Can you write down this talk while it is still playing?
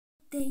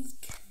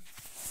daycare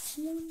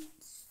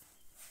once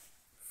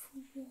for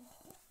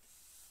all.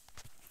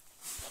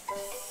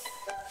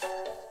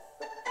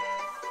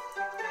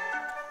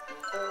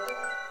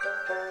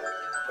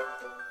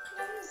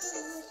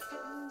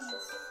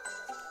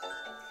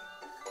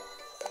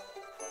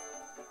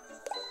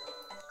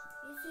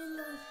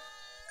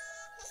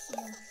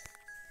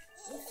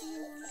 If you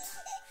want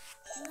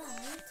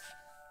light,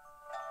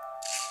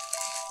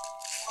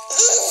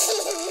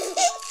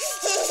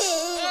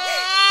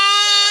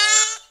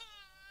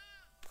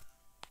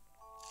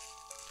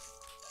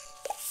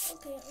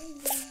 okay, I'm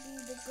going to be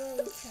the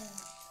grey cat.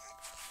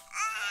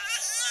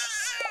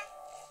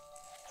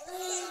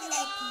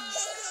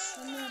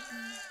 I'm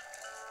happy.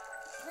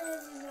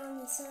 Everyone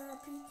is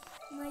happy.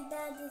 My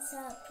dad is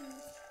happy.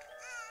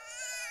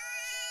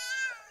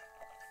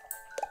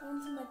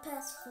 Where's my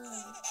PS5?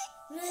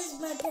 Where's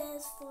my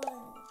PS5?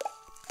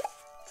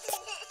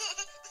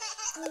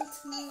 Go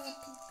to me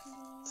happy,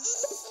 please.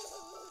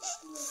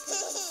 Look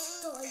at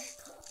this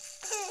diaper.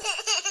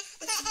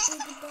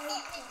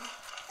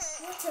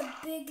 What a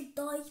big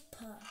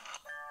diaper.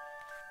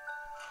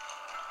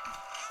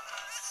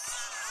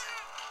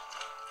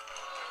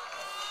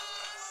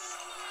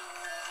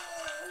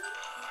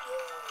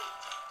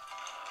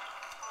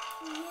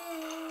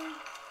 Yeah.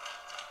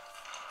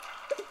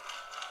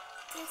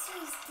 This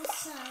is the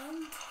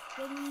sound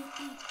when you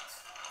eat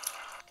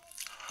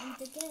in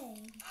the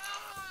game.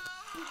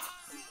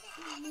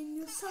 When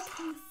you're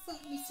sucking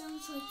thumb, it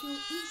sounds like you're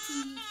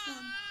eating your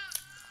thumb.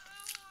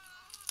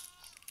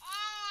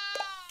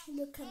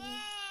 Look at me.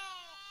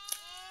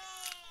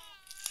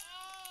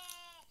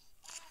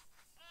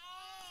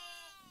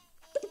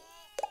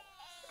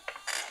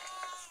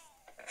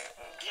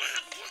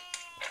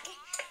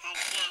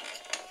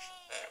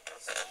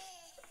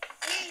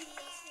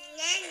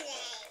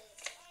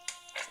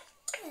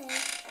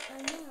 I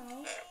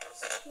know.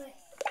 What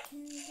can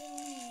you do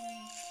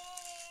now?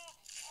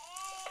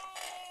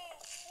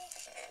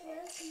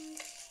 Where's my...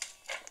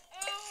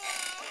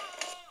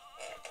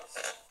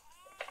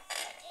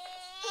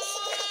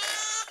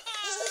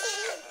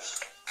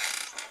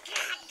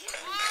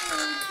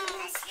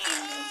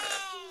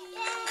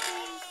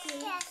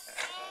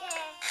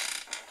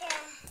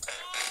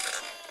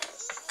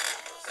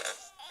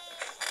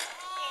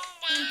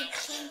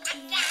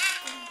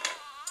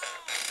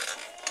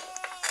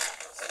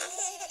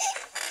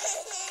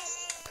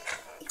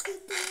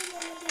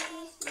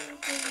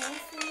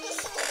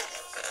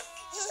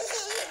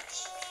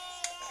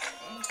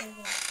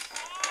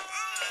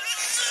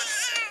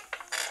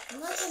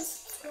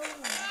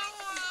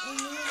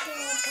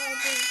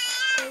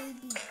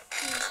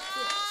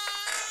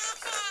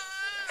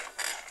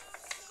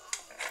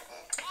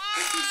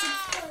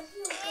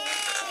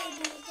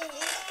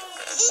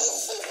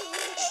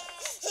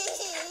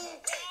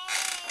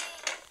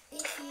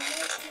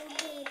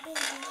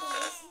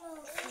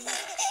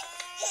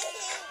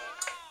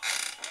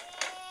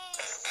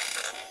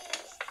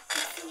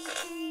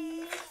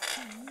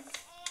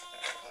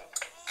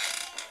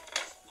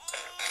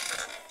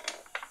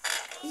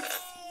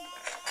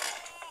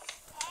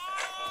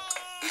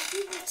 If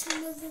you watch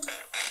another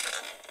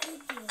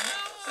video,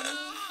 then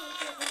you'll have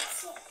an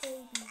upset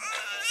baby.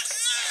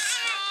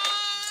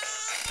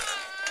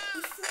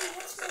 If you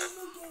watch my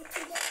video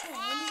to the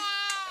end,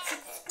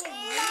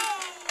 subscribe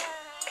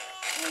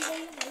and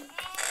then like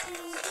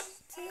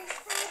to the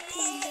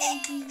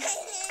happy baby.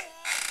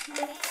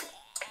 Let's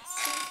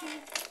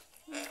second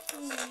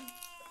recording.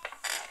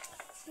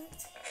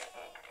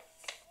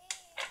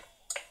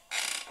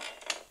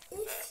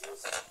 If you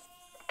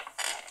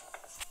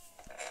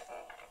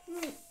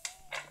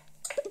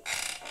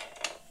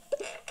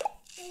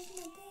Where's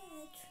my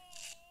dad?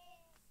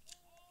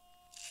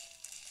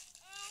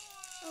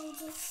 I'll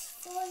just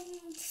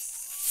find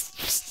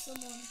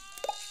someone.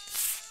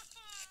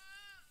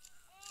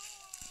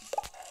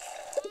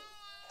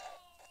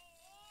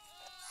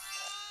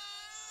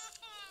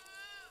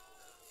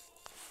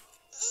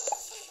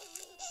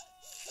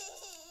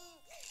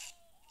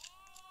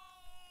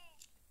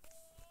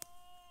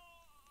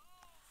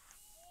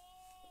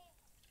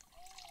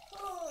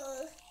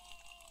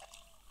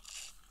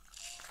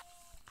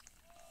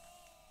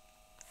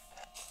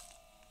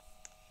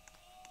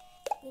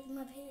 With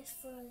my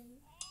PS5.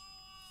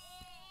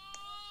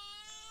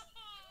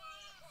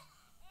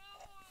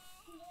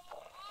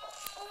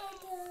 Hi,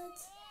 Dad.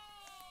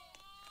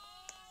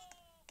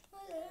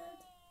 Hi, Dad.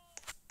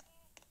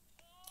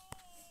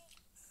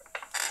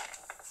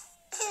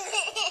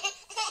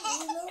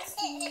 You lost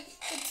me,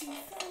 but you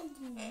found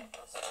me.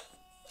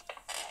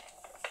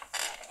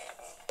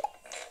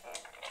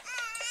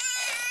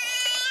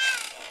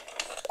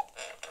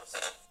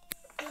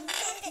 I'm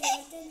happy I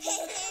didn't have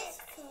a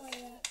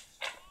pacifier.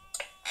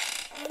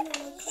 I know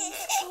I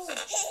can't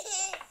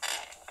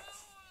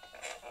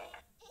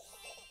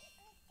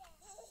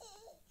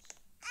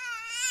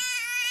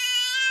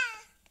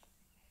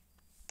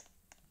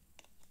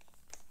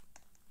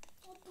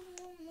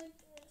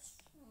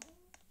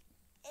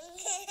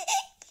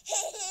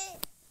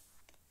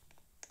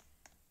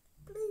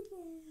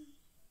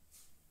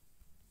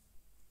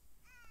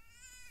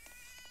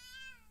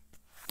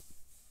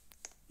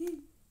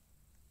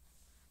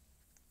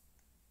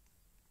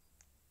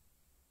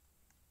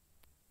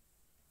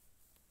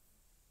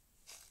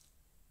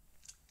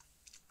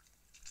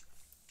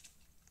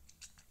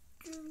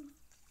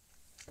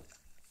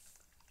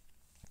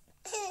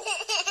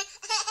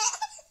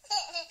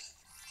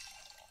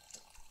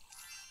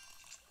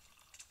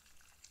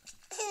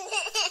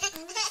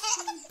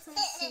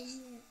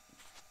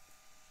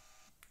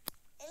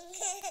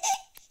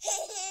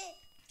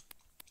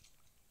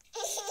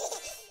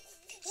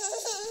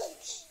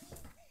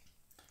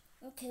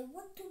Okay,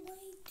 what do I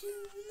do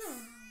now?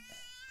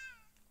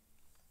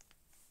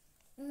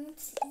 I want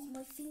to eat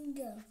my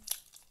finger.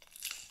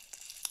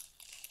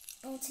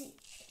 I want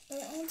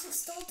to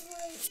start the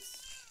race.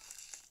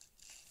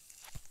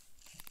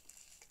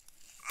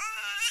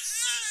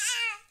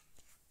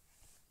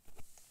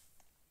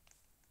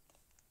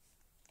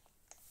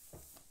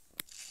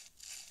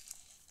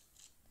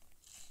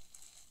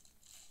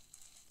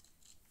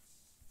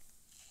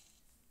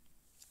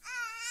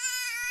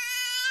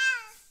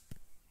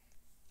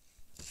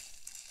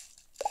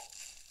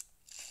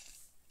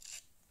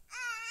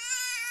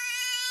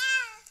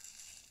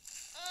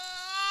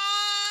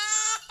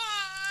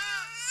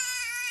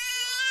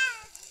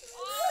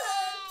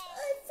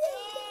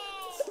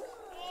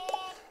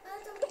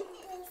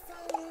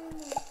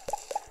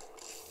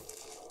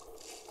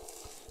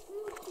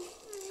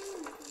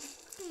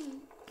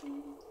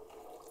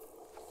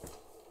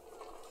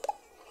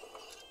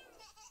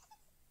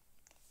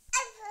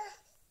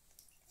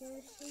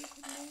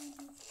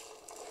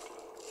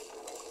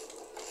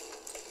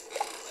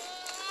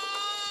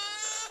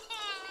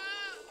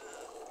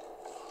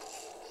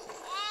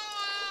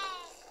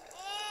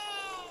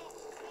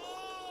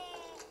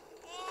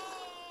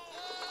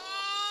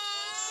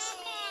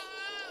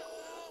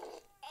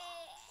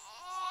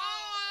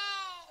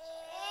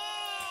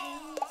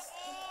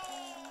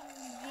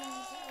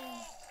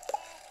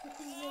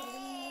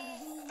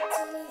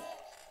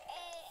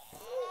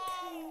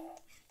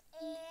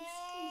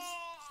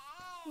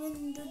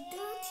 When the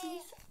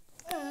dirties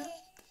oh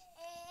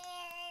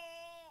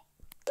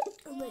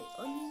wait,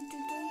 I need to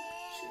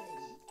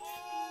change.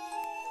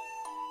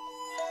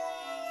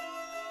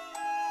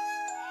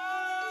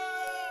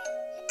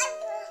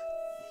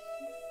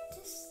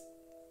 This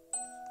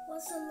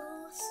was the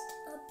last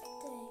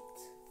update.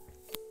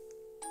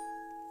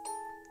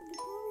 We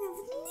have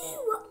a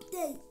new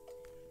update.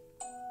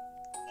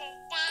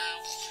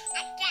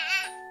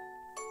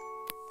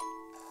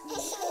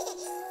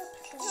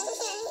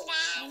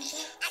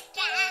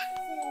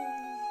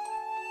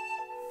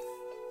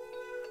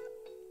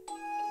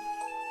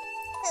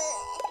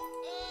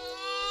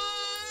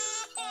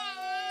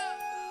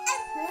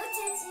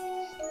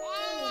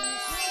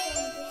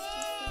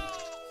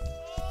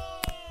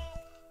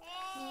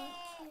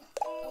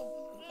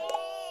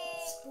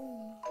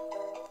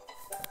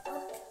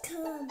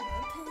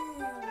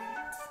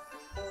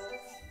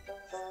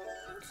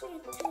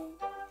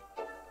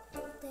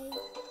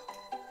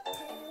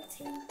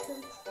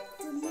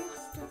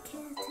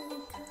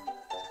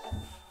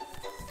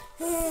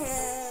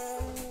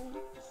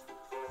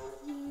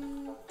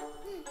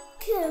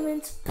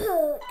 Current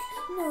perk.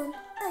 No,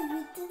 I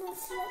didn't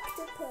select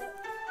the perk.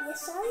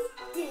 Yes, I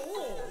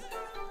did.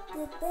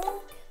 The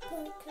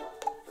backpacker.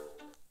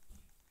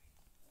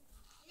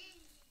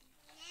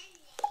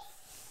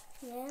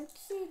 Yeah,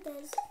 see,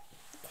 there's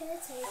a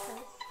caretaker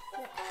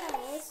that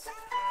has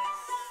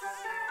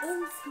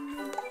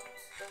infinite.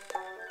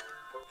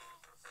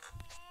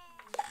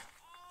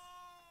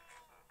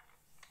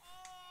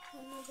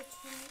 Another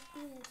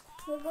 20 years.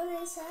 But what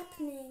is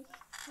happening?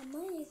 Am I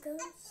a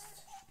ghost?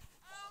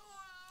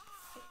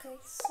 Okay,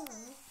 so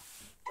this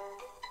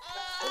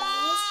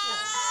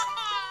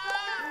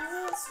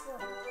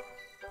one,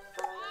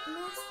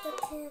 Master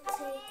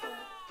Caretaker.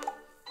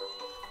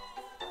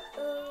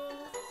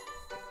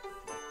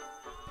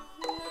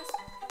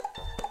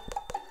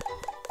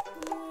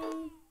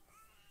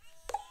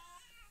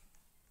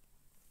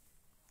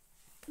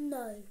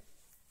 No.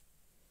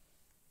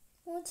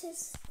 What is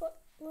this?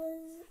 What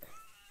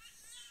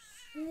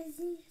is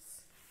this?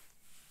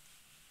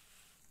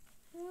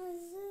 What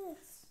is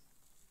this?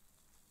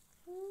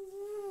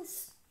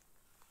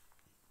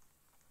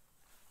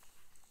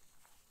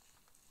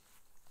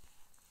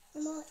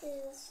 What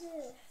is this?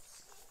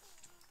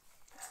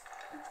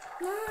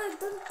 No,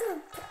 don't do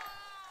it.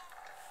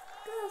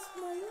 That's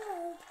my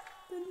head,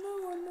 but no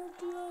one will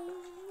blow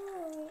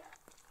up.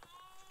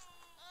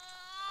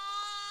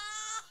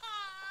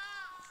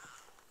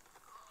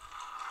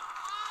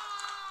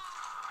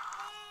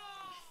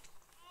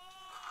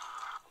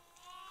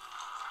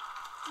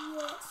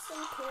 Yes,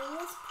 okay,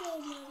 let's play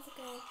another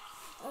game.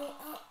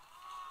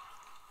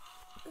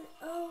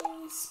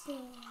 I'll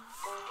spawn.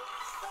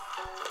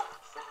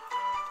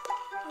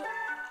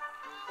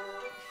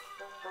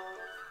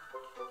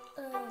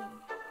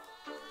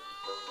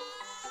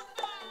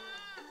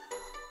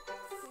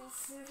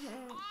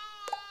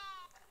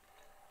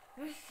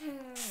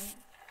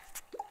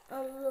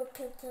 Oh, look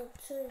at the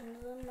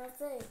tunes on my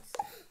face.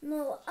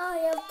 No, I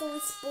have to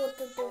respond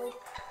to do it.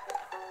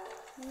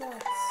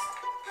 Nice.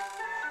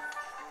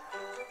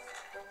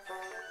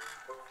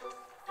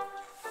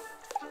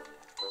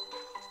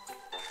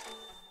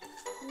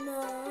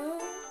 No,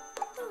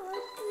 I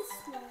like this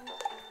one.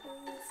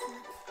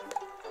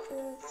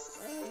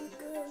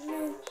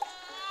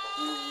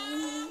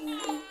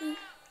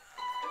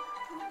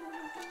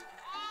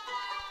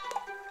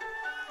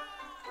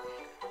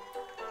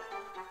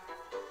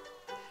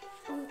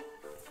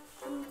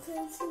 I'm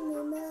pressing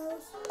my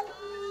mouse.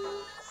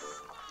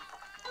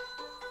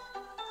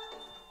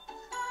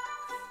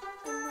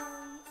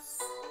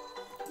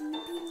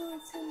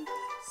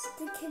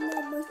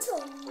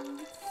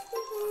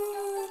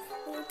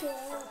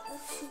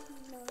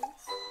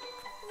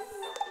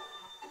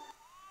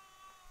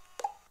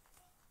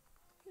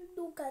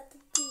 at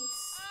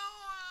this.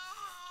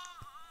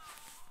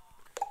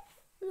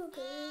 Look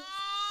at it.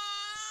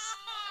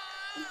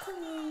 You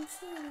can't even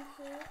change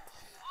it.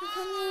 You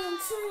can't even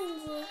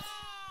change it.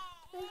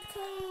 I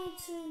can't even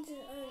change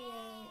it. Oh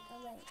yeah,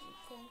 alright, you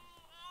can.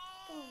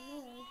 Oh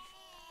no.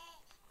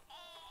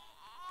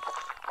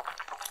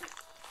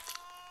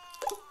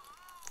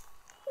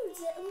 Who's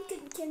that? I'm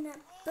gonna kidnap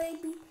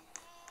baby.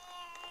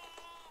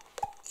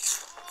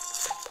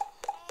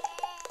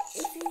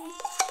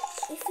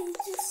 If you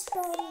just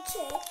spawn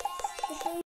check, the baby